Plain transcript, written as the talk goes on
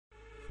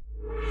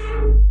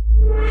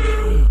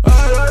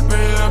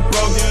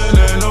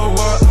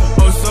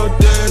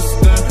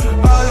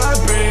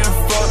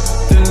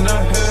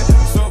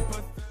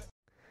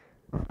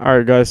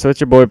Alright guys, so it's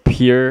your boy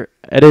Pure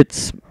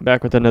Edits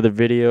back with another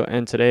video,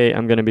 and today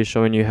I'm going to be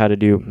showing you how to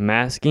do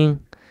masking.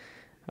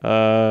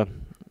 The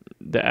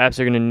apps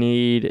you're going to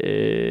need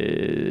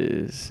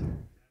is,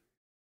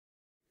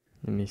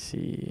 let me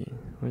see,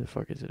 where the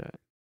fuck is it at?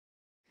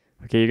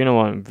 Okay, you're going to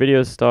want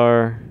Video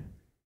Star.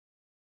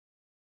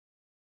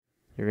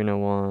 You're going to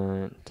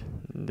want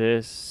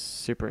this,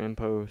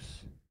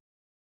 Superimpose.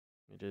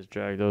 Let me just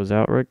drag those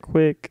out right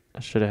quick. I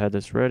should have had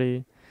this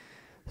ready.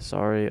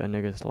 Sorry, a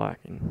nigga's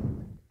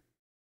lacking.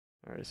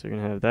 Alright, so you're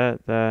gonna have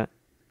that,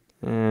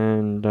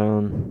 and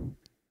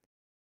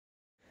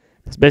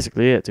that's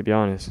basically it, to be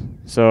honest.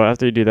 So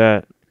after you do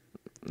that,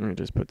 let me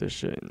just put this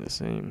shit in the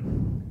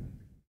same.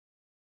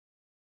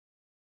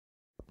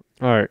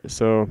 Alright,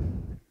 so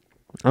I'm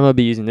gonna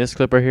be using this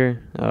clip right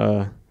here,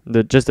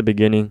 just the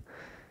beginning.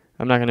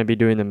 I'm not gonna be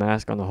doing the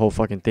mask on the whole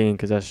fucking thing,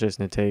 because that's just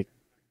gonna take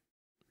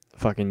a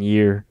fucking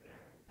year.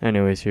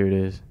 Anyways, here it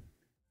is.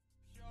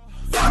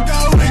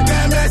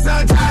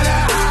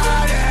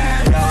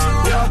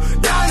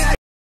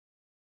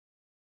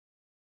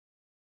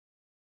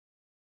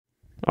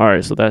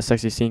 Alright, so that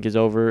sexy sync is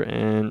over,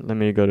 and let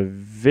me go to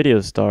Video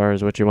Star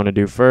is what you want to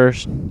do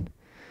first. I'm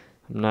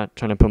not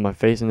trying to put my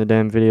face in the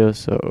damn video,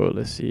 so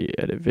let's see,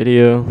 edit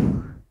video.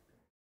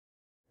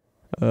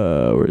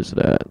 Where's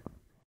that?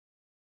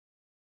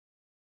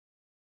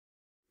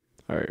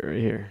 Alright, right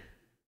here.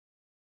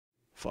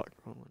 Fuck,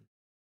 wrong one.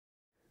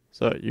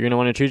 So you're gonna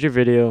want to choose your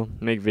video,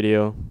 make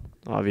video,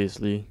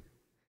 obviously.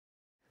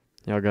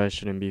 Y'all guys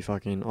shouldn't be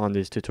fucking on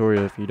this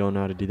tutorial if you don't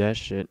know how to do that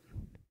shit.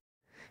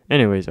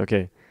 Anyways,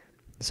 okay.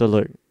 So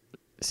look,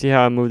 see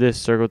how I move this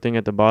circle thing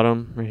at the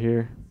bottom right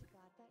here?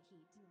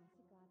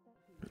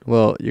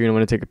 Well, you're gonna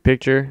want to take a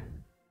picture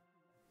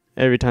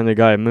every time the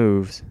guy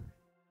moves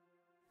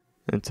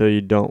until you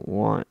don't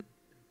want.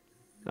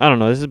 I don't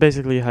know, this is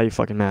basically how you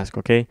fucking mask,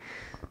 okay?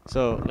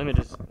 So let me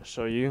just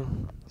show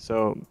you.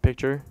 So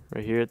picture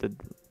right here at the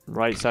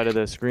right side of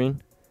the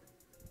screen.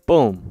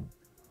 Boom.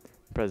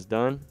 Press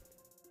done.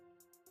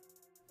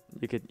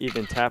 You could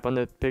even tap on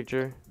the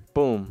picture.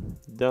 Boom.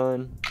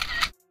 Done.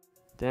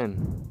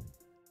 Damn.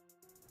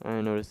 I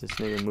didn't notice this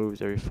nigga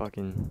moves every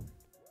fucking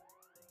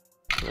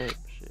clip.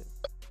 Shit.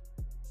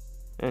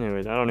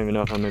 Anyways, I don't even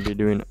know if I'm gonna be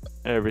doing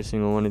every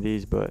single one of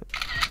these, but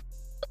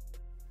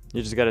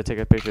you just gotta take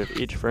a picture of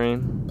each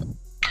frame.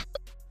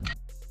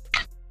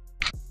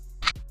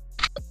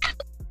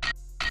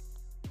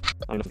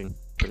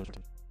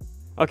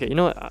 Okay, you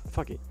know what?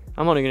 Fuck it.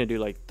 I'm only gonna do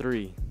like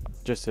 3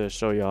 just to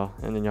show y'all,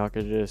 and then y'all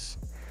could just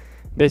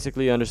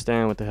basically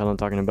understand what the hell I'm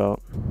talking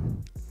about.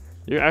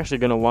 You're actually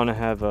going to want to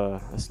have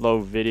a slow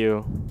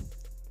video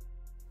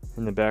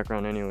in the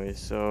background anyway.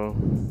 So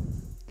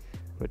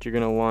what you're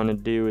going to want to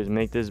do is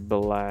make this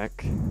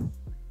black, and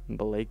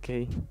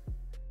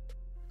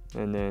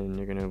then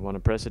you're going to want to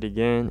press it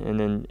again, and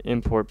then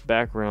import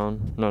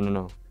background.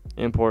 No.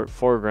 Import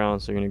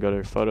foreground. So you're going to go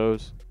to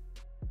photos,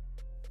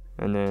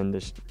 and then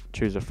just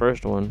choose the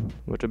first one,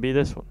 which will be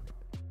this one.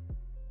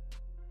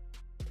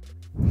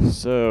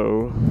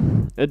 So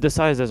the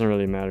size doesn't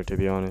really matter, to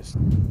be honest.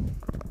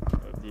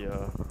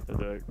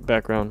 The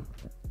background.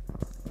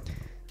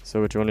 So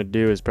what you want to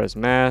do is press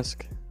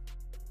mask,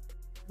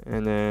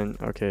 and then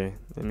okay,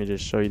 let me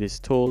just show you these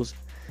tools.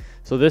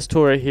 So this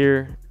tool right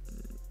here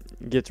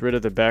gets rid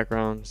of the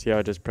background. See how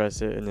I just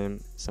press it and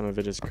then some of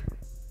it just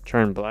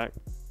turn black.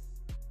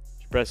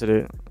 Just press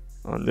it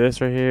on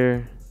this right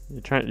here.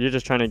 You're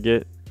just trying to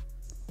get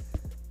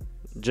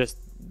just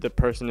the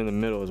person in the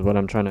middle is what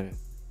I'm trying to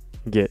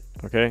get.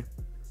 Okay,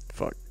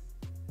 fuck,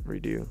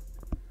 redo.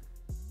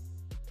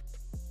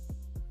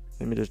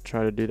 Let me just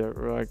try to do that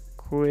right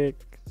quick.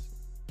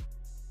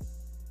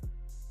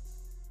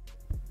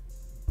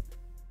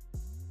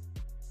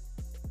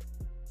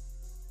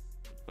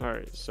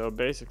 Alright, so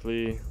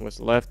basically what's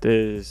left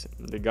is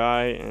the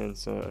guy and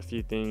a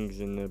few things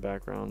in the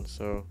background.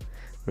 So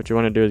what you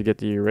want to do is get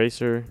the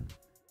eraser,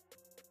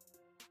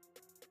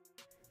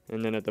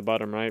 and then at the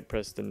bottom right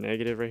press the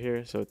negative right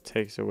here, so it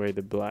takes away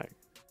the black.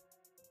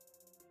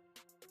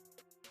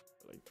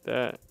 Like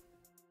that.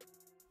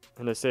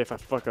 And let's say if I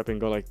fuck up and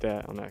go like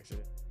that on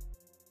accident,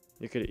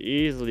 you could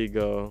easily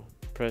go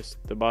press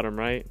the bottom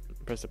right,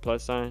 press the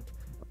plus sign,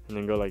 and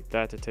then go like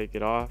that to take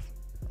it off.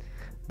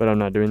 But I'm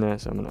not doing that,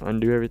 so I'm gonna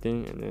undo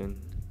everything, and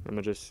then I'm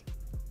gonna just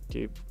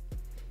keep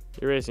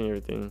erasing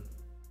everything.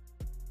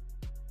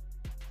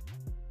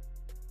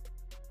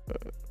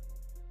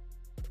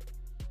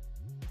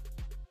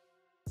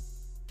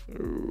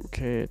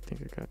 Okay, I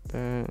think I got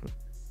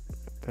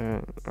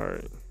that.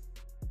 Alright.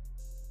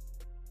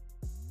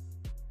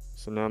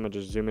 So now I'm gonna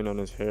just zoom in on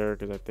his hair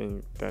because I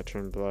think that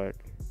turned black.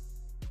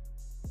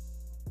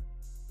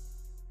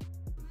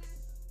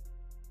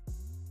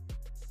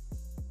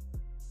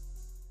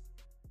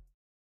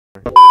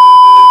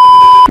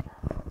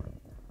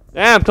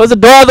 Damn, close the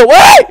door the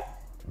way!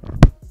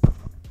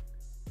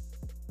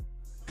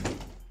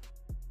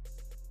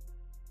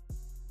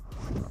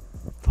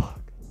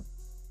 Fuck.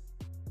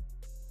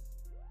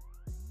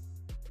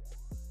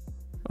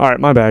 Alright,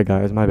 my bad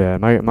guys, my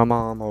bad. My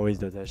mom always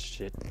does that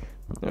shit.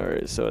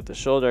 Alright, so at the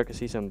shoulder I can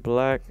see some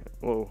black.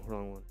 Whoa,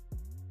 wrong one.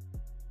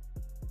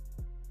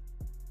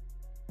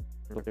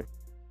 Okay.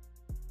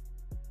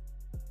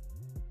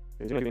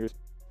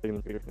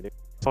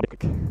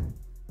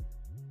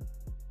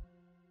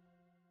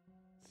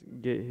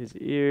 Get his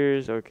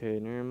ears. Okay,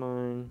 never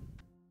mind.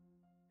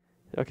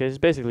 Okay, it's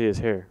basically his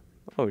hair.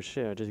 Oh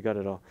shit, I just got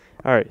it all.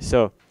 Alright,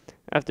 so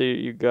after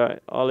you got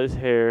all his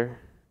hair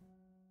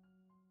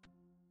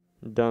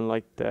done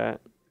like that,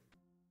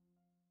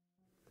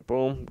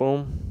 boom,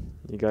 boom,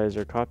 you guys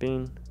are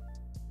copying.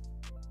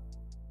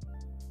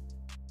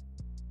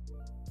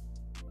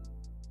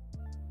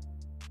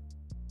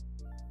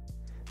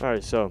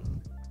 Alright, so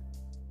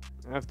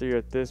after you're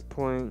at this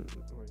point,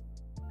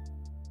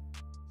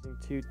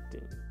 two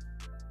things.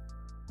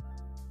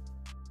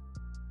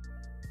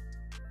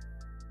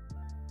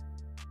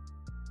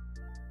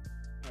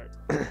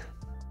 Alright.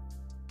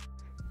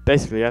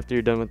 Basically, after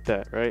you're done with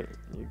that, right,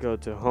 you go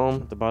to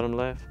home, the bottom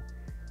left,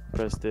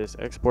 press this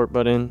export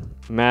button,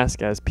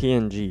 mask as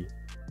PNG.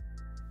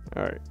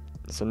 Alright,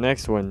 so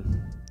next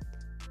one,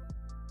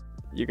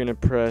 you're gonna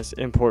press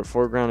import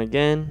foreground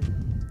again,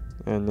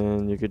 and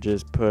then you could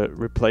just put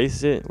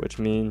replace it, which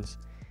means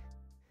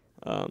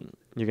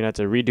you're gonna have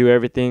to redo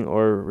everything,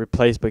 or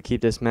replace but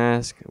keep this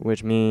mask,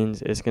 which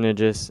means it's gonna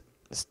just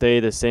stay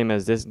the same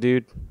as this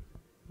dude,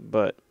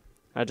 but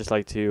I just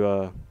like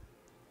to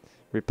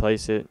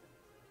replace it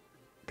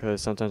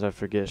because sometimes I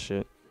forget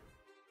shit.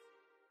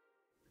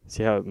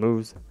 See how it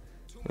moves?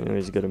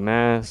 Anyways, go to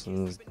mask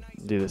and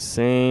do the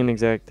same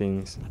exact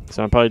things.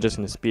 So I'm probably just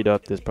gonna speed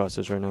up this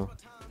process right now.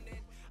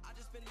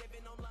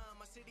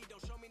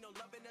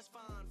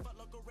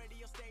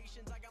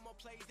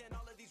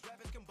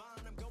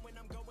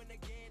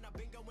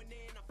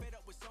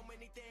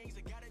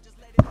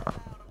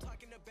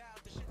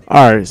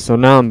 Alright, so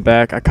now I'm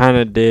back. I kind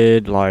of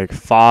did like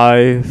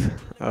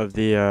 5 of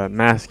the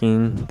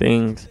masking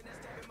things.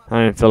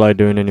 I didn't feel like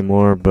doing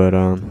anymore, but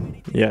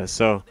yeah,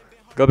 so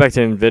go back to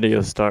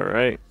NVIDIA start,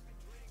 right?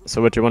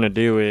 So what you want to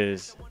do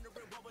is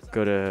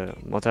go to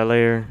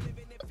multi-layer,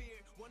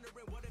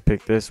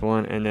 pick this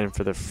one, and then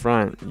for the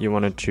front you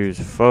want to choose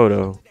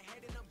photo,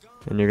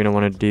 and you're going to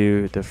want to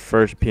do the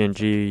first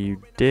PNG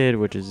you did,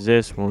 which is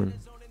this one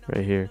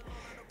right here.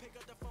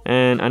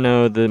 And I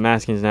know the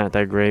masking is not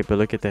that great, but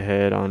look at the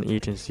head on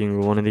each and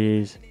single one of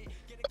these.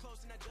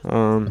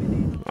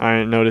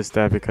 I noticed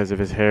that because if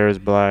his hair is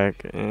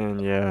black,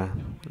 and yeah,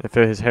 if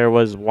his hair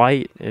was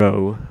white,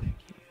 bro,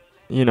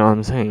 you know what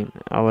I'm saying,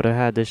 I would have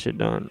had this shit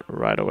done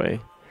right away.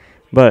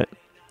 But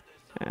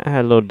I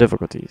had little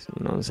difficulties,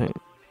 you know what I'm saying.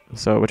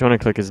 So what you want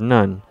to click is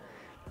none.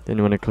 Then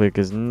you want to click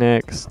is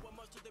next.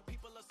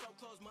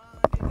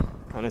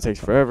 Kind of takes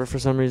forever for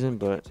some reason,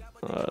 but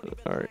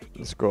alright,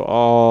 let's go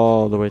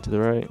all the way to the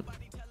right.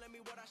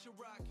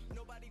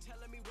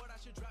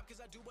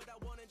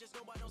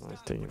 Oh,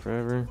 it's taking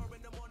forever.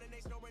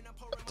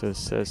 So it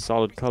says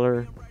solid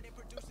color.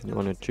 You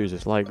want to choose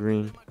this light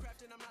green.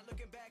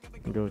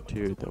 Go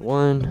to the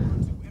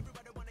 1.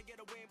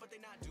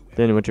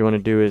 Then what you want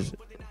to do is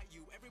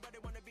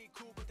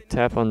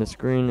tap on the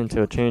screen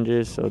until it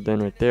changes. So then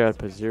right there I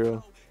put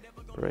 0.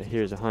 Right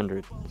here is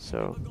 100.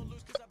 So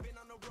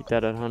keep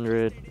that at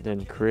 100.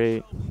 Then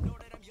create.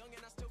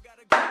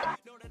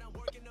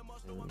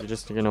 You're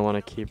just gonna want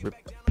to keep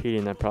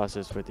repeating that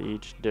process with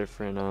each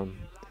different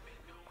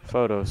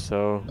photo.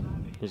 So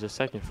here's a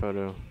second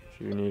photo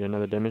if you need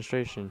another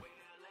demonstration.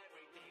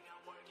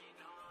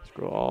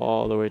 Scroll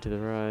all the way to the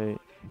right.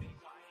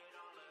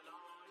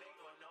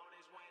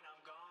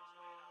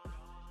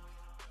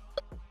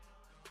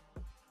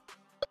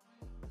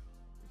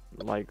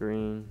 Light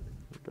green,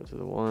 go to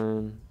the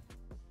 1,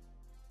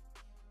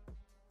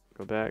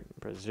 go back,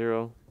 press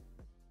 0,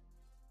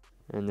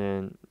 and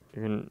then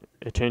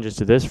it changes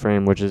to this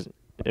frame, which is,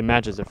 it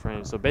matches the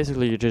frame. So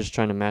basically you're just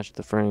trying to match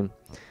the frame.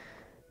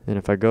 And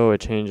if I go, it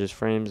changes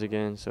frames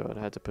again, so I'd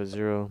have to put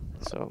 0.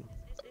 So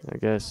I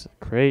guess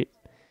create,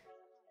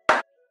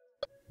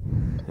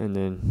 and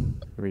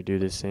then redo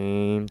the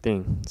same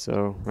thing.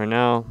 So right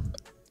now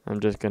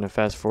I'm just gonna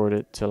fast forward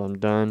it till I'm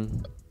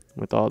done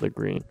with all the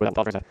green.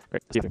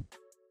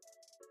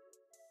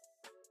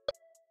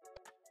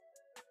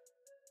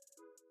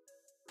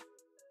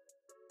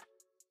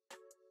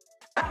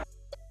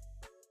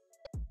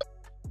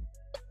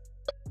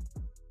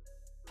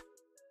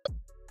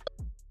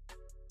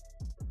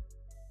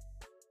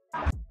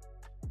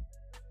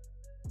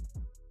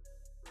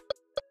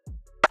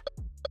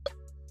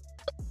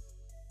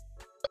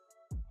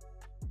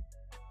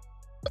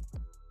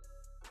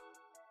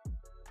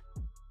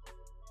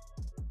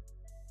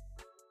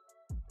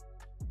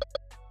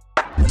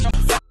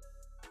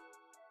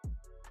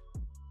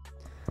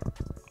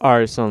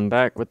 Alright, so I'm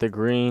back with the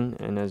green,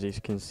 and as you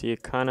can see,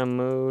 it kind of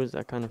moves.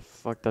 I kind of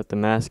fucked up the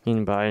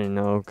masking, but I didn't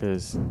know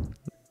because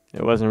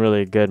it wasn't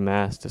really a good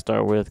mask to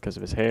start with because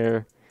of his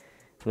hair.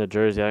 And the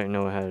jersey, I didn't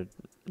know it had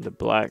the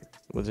black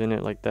was in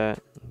it like that.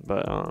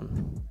 But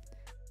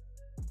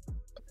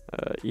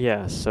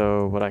yeah,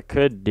 so what I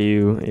could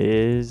do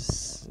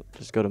is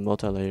just go to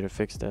multi-layer to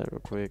fix that real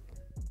quick.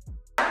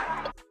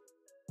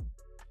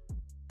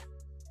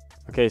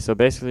 Okay, so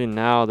basically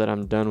now that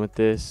I'm done with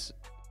this,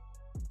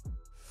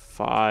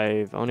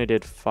 I only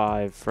did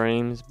 5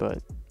 frames,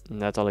 but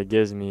that's all it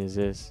gives me is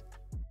this.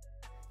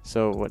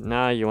 So what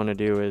now you want to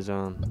do is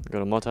go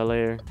to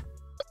multi-layer,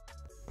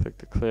 click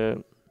the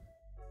clip,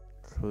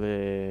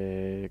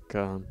 click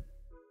what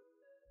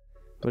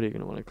are you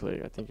gonna want to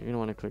click? I think you're gonna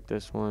want to click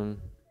this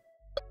one.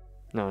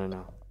 No,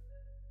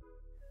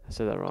 I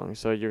said that wrong.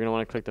 So you're gonna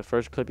want to click the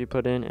first clip you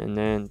put in, and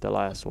then the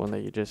last one that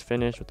you just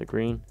finished with the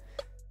green.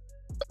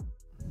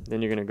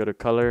 Then you're gonna go to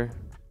color,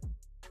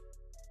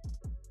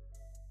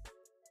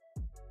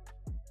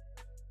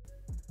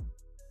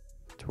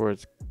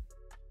 towards,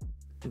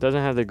 it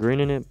doesn't have the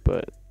green in it,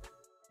 but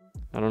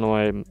I don't know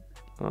why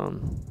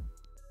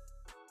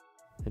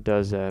it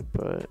does that,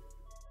 but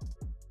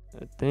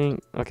I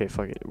think, okay,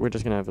 fuck it, we're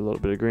just gonna have a little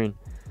bit of green.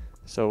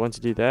 So once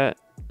you do that,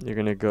 you're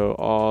gonna go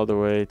all the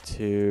way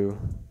to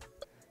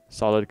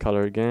solid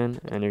color again,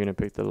 and you're gonna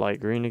pick the light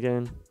green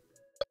again,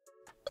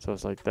 so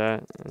it's like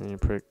that, and then you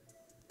click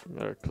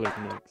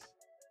next.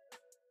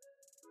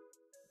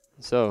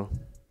 So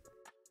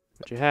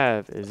what you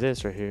have is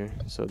this right here.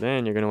 So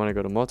then you're gonna want to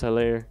go to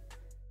multi-layer,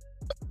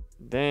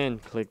 then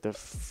click the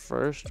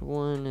first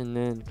one, and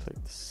then click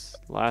this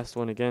last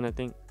one again, I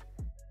think.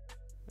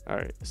 All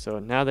right, so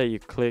now that you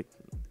click,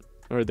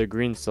 or the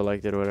green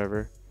selected or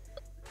whatever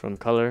from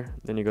color,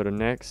 then you go to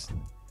next.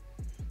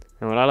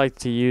 And what I like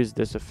to use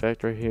this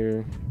effect right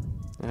here,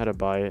 I had to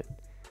buy it,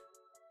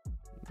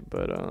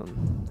 but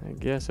I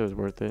guess it was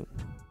worth it.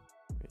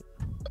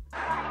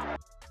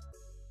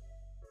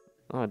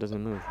 Oh, it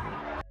doesn't move.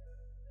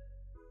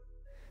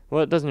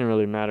 Well, it doesn't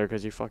really matter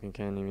because you fucking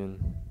can't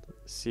even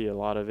see a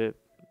lot of it.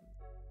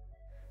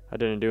 I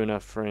didn't do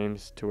enough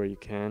frames to where you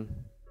can.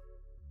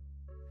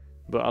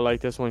 But I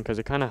like this one because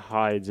it kind of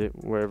hides it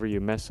wherever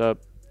you mess up.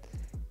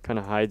 Kind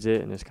of hides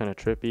it, and it's kind of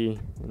trippy,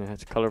 and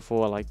it's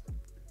colorful. I like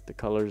the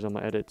colors on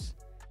my edits.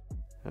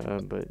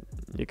 But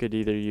you could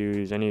either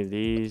use any of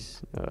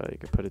these. You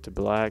could put it to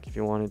black if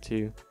you wanted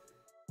to.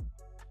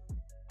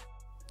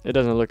 It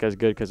doesn't look as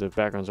good because the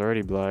background's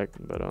already black,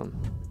 but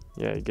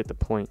yeah, you get the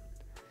point.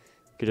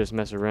 You could just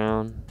mess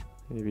around,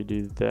 maybe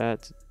do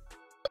that.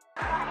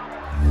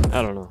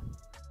 I don't know.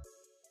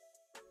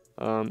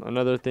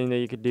 Another thing that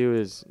you could do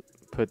is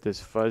put this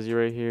fuzzy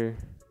right here.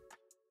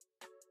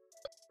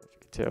 If you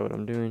can tell what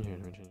I'm doing here,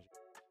 let me change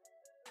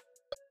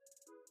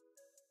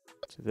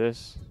it to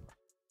this.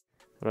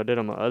 What I did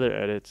on my other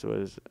edits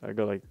was I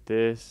go like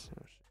this,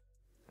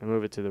 I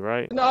move it to the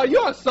right. No, you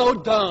are so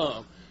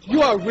dumb.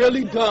 You are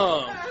really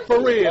dumb, for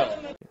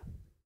real.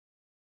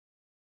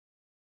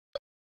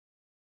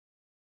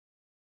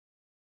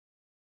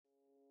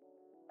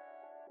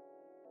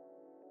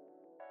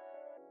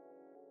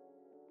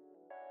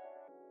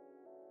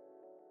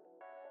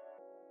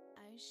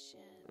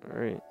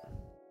 Alright.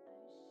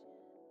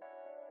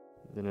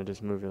 Then I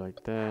just move it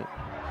like that.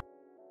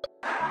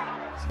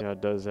 See how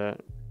it does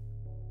that.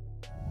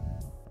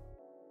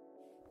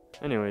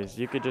 Anyways,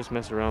 you could just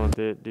mess around with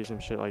it, do some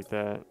shit like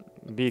that.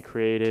 Be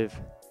creative.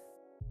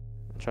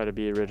 Try to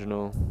be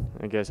original.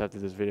 I guess after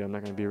this video I'm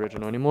not going to be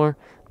original anymore.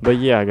 But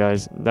yeah,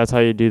 guys, that's how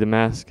you do the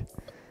mask.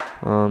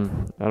 I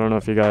don't know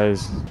if you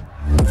guys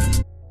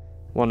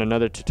want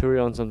another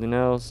tutorial on something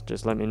else.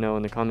 Just let me know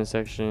in the comment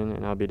section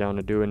and I'll be down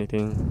to do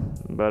anything.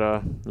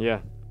 But yeah.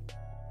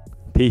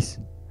 Peace.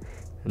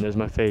 And there's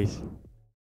my face.